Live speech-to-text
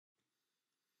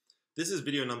This is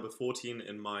video number 14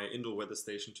 in my indoor weather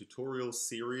station tutorial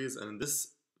series, and in this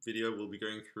video we'll be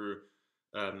going through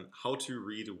how to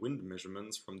read wind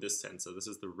measurements from this sensor. This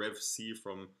is the Rev C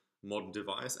from Modern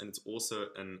Device, and it's also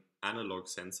an analog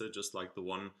sensor, just like the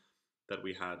one that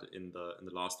we had in the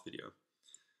last video.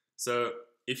 So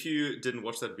if you didn't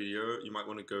watch that video, you might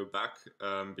want to go back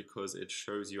because it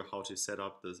shows you how to set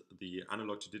up the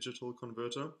analog to digital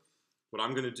converter. What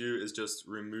I'm going to do is just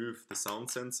remove the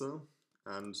sound sensor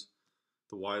and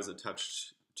the wires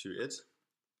attached to it.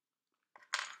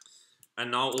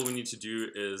 And now all we need to do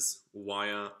is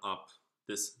wire up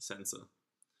this sensor.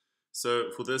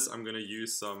 So for this I'm going to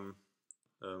use some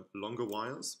longer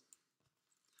wires.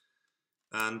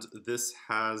 And this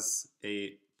has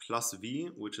a plus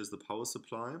V, which is the power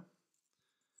supply.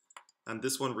 And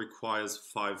this one requires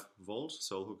 5 volt,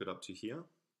 so I'll hook it up to here.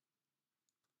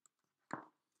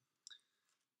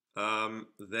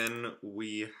 Then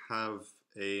we have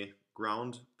a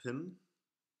ground pin,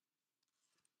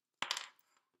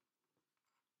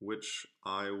 which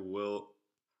I will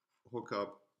hook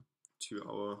up to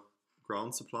our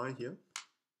ground supply here.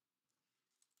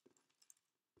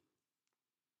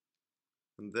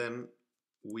 And then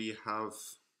we have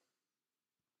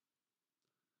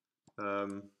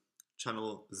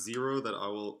channel 0 that I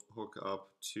will hook up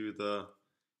to the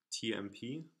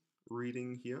TMP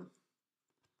reading here.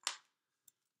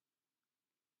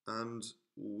 And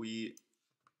we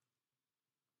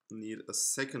need a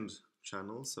second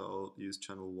channel, so I'll use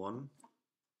channel 1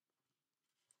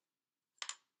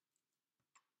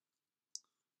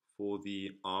 for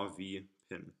the RV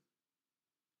pin.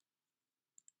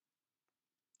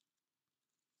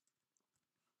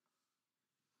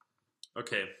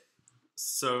 Okay,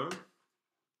 so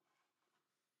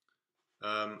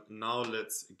now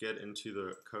let's get into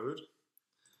the code.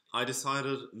 I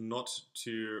decided not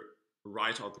to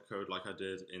write out the code like I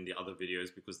did in the other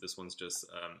videos because this one's just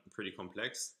pretty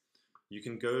complex. You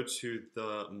can go to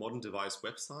the Modern Device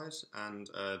website and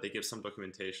they give some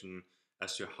documentation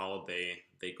as to how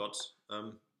they got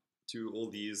to all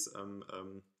these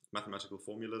mathematical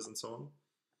formulas and so on.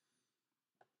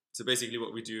 So basically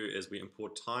what we do is we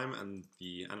import time and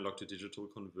the analog to digital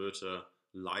converter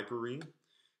library.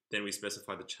 Then we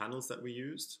specify the channels that we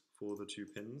used for the 2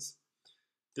 pins.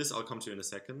 This I'll come to in a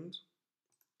second.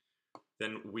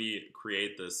 Then we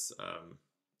create this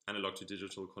analog to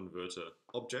digital converter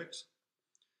object,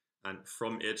 and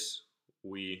from it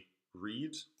we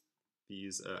read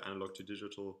these analog to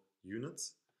digital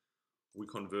units. We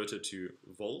convert it to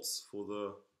volts for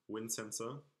the wind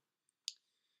sensor,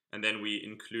 and then we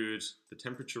include the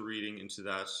temperature reading into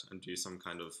that and do some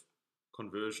kind of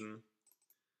conversion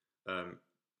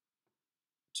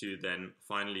to then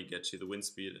finally get to the wind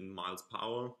speed in miles per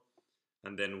hour.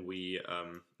 And then we,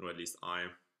 or at least I,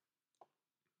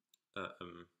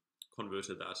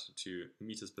 converted that to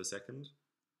meters per second.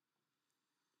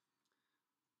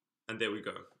 And there we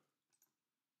go.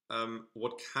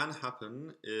 What can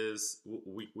happen is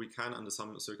we can, under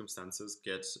some circumstances,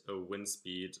 get a wind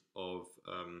speed of,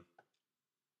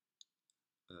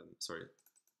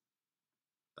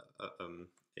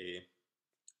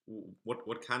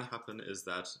 what can happen is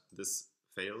that this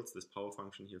fails, this power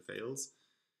function here fails.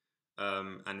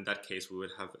 And in that case we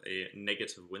would have a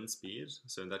negative wind speed.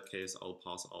 So in that case I'll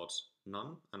pass out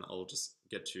none, and I'll just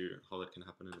get to how that can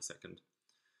happen in a second.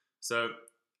 So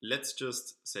let's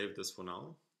just save this for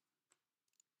now.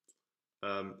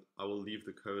 I will leave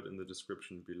the code in the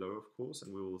description below, of course,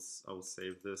 and I will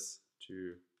save this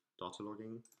to data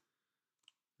logging.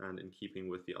 And in keeping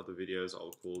with the other videos,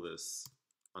 I'll call this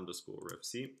 _Rev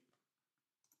C,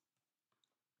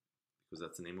 because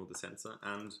that's the name of the sensor.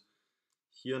 And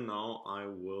here now I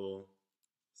will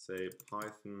say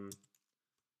Python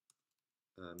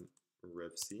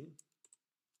Rev C.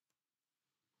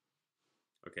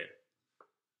 Okay.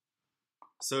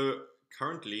 So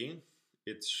currently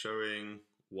it's showing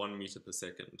 1 meter per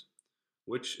second,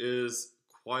 which is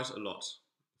quite a lot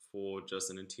for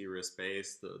just an interior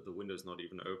space. The window's not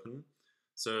even open.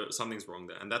 So something's wrong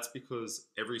there. And that's because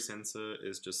every sensor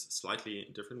is just slightly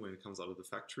different when it comes out of the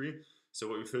factory. So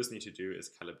what we first need to do is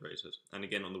calibrate it. And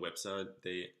again, on the website,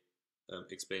 they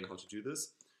explain how to do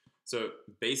this. So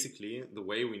basically, the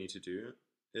way we need to do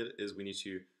it is we need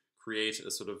to create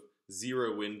a sort of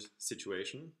zero wind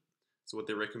situation. So what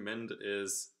they recommend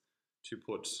is to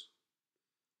put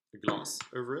a glass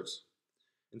over it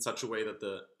in such a way that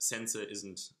the sensor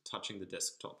isn't touching the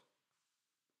desktop.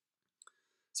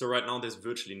 So right now there's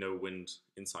virtually no wind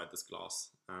inside this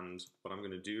glass. And what I'm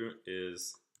going to do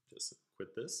is just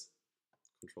quit this,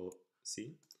 Control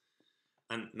C.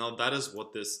 And now that is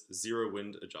what this zero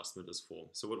wind adjustment is for.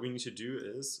 So what we need to do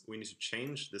is we need to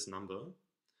change this number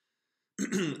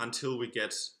until we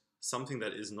get something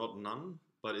that is not none,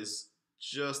 but is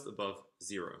just above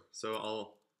 0. So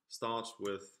I'll start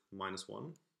with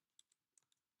 -1.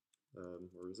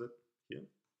 Where is it? Here.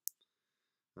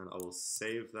 And I will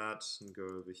save that and go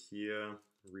over here,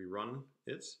 rerun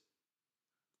it.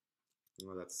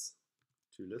 No, that's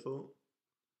too little.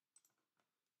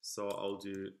 So I'll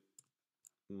do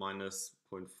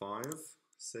 -0.5,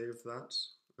 save that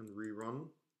and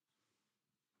rerun.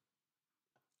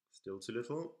 Still too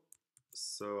little.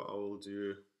 So I will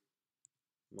do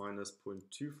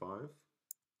 -0.25,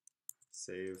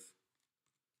 save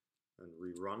and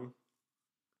rerun.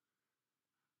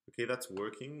 Okay, that's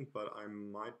working, but I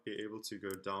might be able to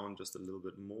go down just a little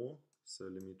bit more. So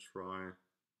let me try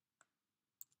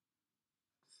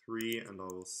 3 and I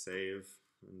will save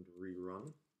and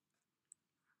rerun.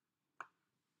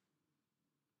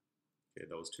 Okay,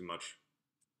 that was too much.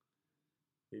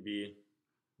 Maybe,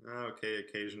 okay,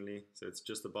 occasionally. So it's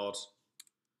just about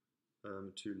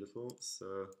too little.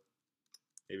 So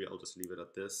maybe I'll just leave it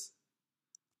at this.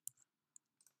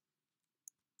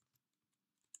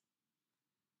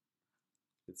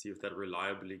 Let's see if that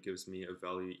reliably gives me a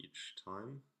value each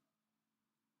time.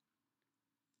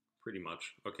 Pretty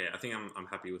much. Okay, I think I'm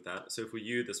happy with that. So for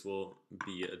you, this will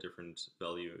be a different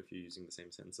value if you're using the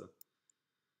same sensor.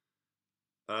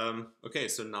 Okay,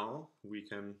 so now we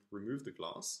can remove the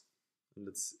glass. And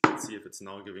let's see if it's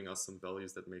now giving us some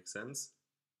values that make sense.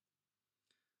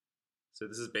 So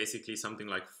this is basically something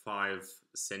like 5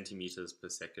 centimeters per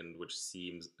second, which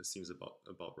seems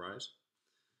about right.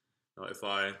 Now if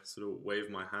I sort of wave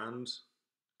my hand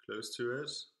close to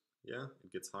it, yeah,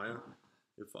 it gets higher.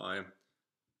 If I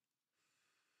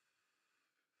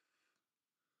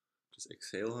just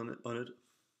exhale on it,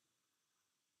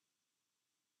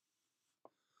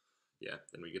 yeah,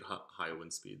 then we get higher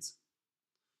wind speeds.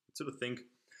 Sort of think,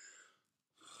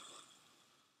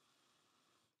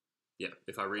 yeah,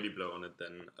 if I really blow on it,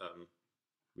 then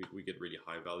we get really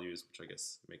high values, which I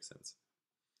guess makes sense.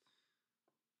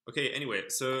 Okay, anyway,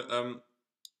 so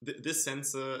this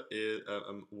sensor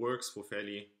works for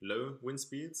fairly low wind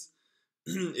speeds.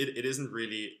 It isn't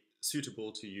really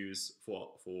suitable to use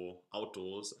for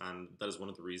outdoors, and that is one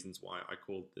of the reasons why I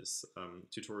called this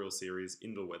tutorial series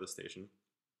Indoor Weather Station.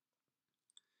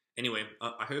 Anyway,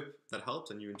 I hope that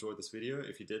helped and you enjoyed this video.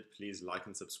 If you did, please like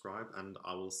and subscribe, and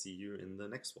I will see you in the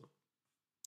next one.